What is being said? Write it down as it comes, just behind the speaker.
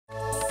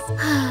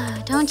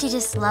Don't you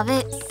just love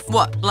it?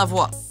 What? Love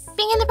what?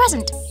 Being in the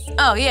present.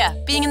 Oh, yeah.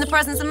 Being in the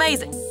present's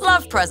amazing.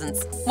 Love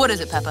presents. What is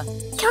it, Peppa?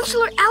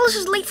 Counselor Alice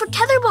is late for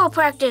tetherball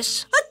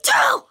practice.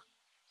 Achoo!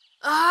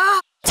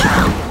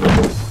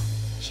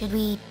 Should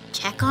we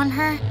check on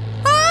her?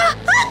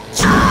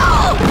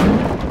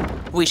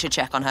 We should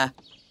check on her.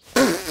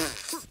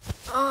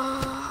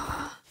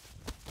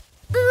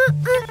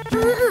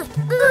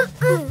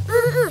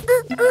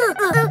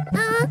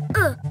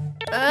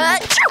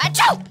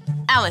 Achoo!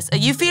 Alice, are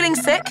you feeling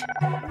sick?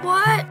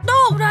 What?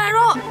 No, not at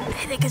all.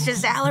 I think it's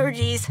just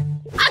allergies.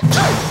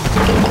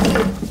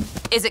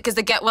 Achoo! Is it because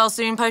the get well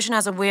soon potion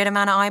has a weird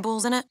amount of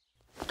eyeballs in it?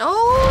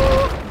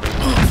 Oh!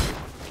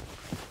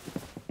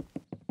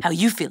 How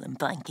you feeling,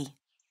 Blanky?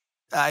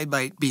 I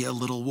might be a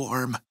little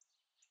warm.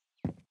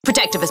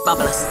 Protectivist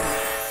Bubblers.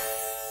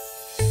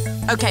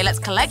 Okay, let's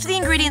collect the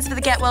ingredients for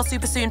the get well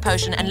super soon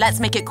potion and let's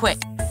make it quick.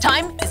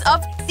 Time is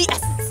of the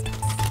essence.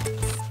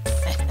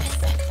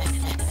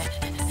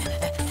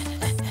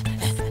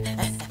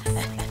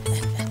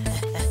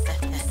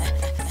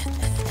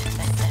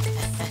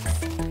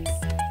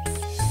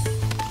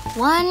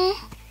 One,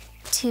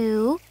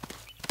 two.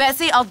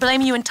 Betsy, I'll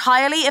blame you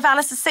entirely if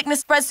Alice's sickness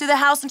spreads through the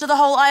house and to the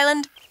whole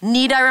island.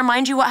 Need I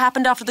remind you what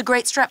happened after the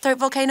Great Strep Throat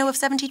Volcano of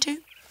 72?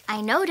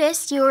 I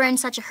noticed you were in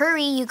such a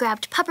hurry you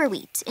grabbed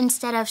pupperwheat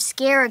instead of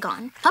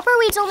scaragon.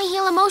 Pupperwheats only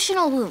heal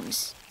emotional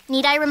wounds.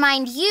 Need I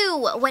remind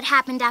you what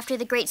happened after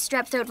the Great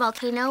Strep Throat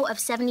Volcano of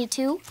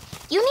 72?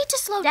 You need to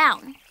slow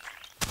down.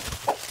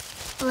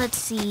 Let's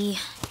see.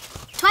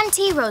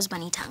 20 rose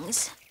bunny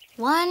tongues.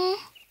 1,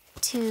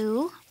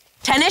 2...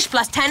 10-ish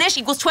plus 10-ish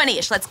equals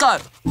 20-ish. Let's go.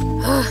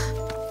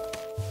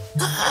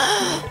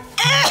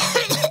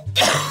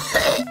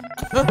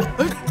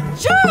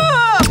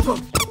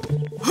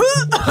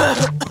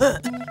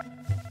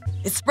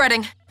 It's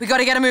spreading. We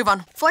gotta get a move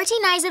on.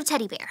 14 eyes of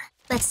teddy bear.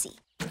 Let's see.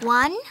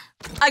 1.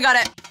 I got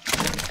it.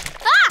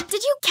 Ah!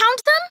 Did you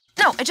count them?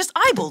 No, I just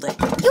eyeballed it.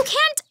 You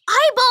can't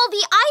eyeball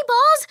the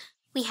eyeballs!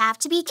 We have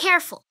to be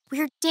careful.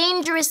 We're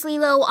dangerously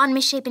low on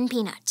misshapen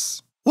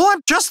peanuts. Well,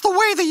 I'm just the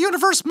way the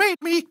universe made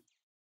me.